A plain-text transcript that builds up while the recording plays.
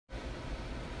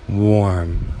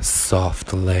Warm,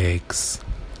 soft legs,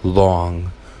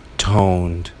 long,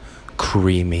 toned,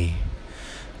 creamy.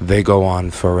 They go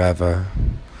on forever.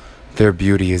 Their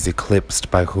beauty is eclipsed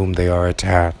by whom they are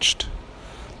attached.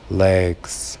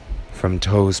 Legs, from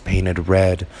toes painted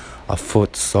red, a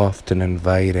foot soft and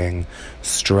inviting,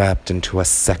 strapped into a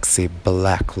sexy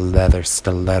black leather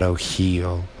stiletto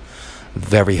heel.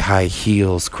 Very high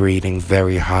heels creating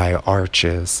very high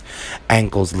arches,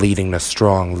 ankles leading to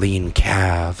strong, lean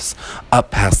calves.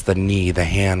 Up past the knee, the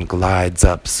hand glides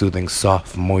up, soothing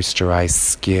soft, moisturized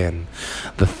skin.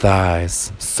 The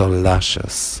thighs, so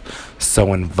luscious,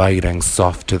 so inviting,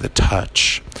 soft to the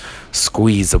touch.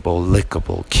 Squeezable,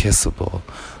 lickable, kissable.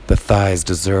 The thighs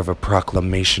deserve a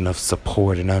proclamation of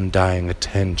support and undying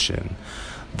attention.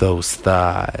 Those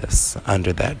thighs,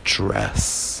 under that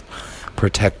dress,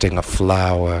 protecting a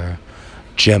flower,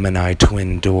 Gemini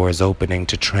twin doors opening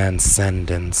to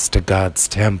transcendence, to God's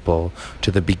temple,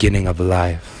 to the beginning of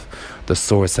life, the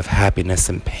source of happiness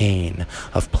and pain,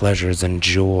 of pleasures and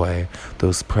joy,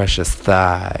 those precious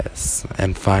thighs,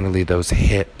 and finally those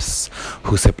hips,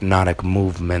 whose hypnotic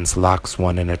movements locks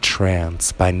one in a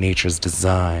trance by nature's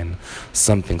design.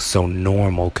 Something so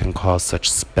normal can cause such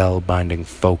spellbinding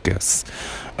focus,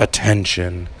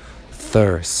 attention,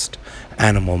 thirst,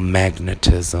 animal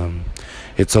magnetism.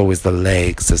 It's always the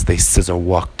legs as they scissor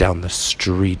walk down the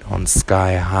street on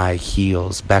sky-high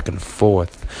heels, back and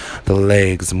forth, the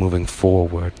legs moving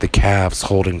forward, the calves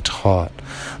holding taut,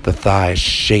 the thighs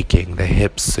shaking, the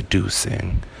hips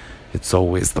seducing. It's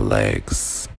always the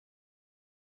legs.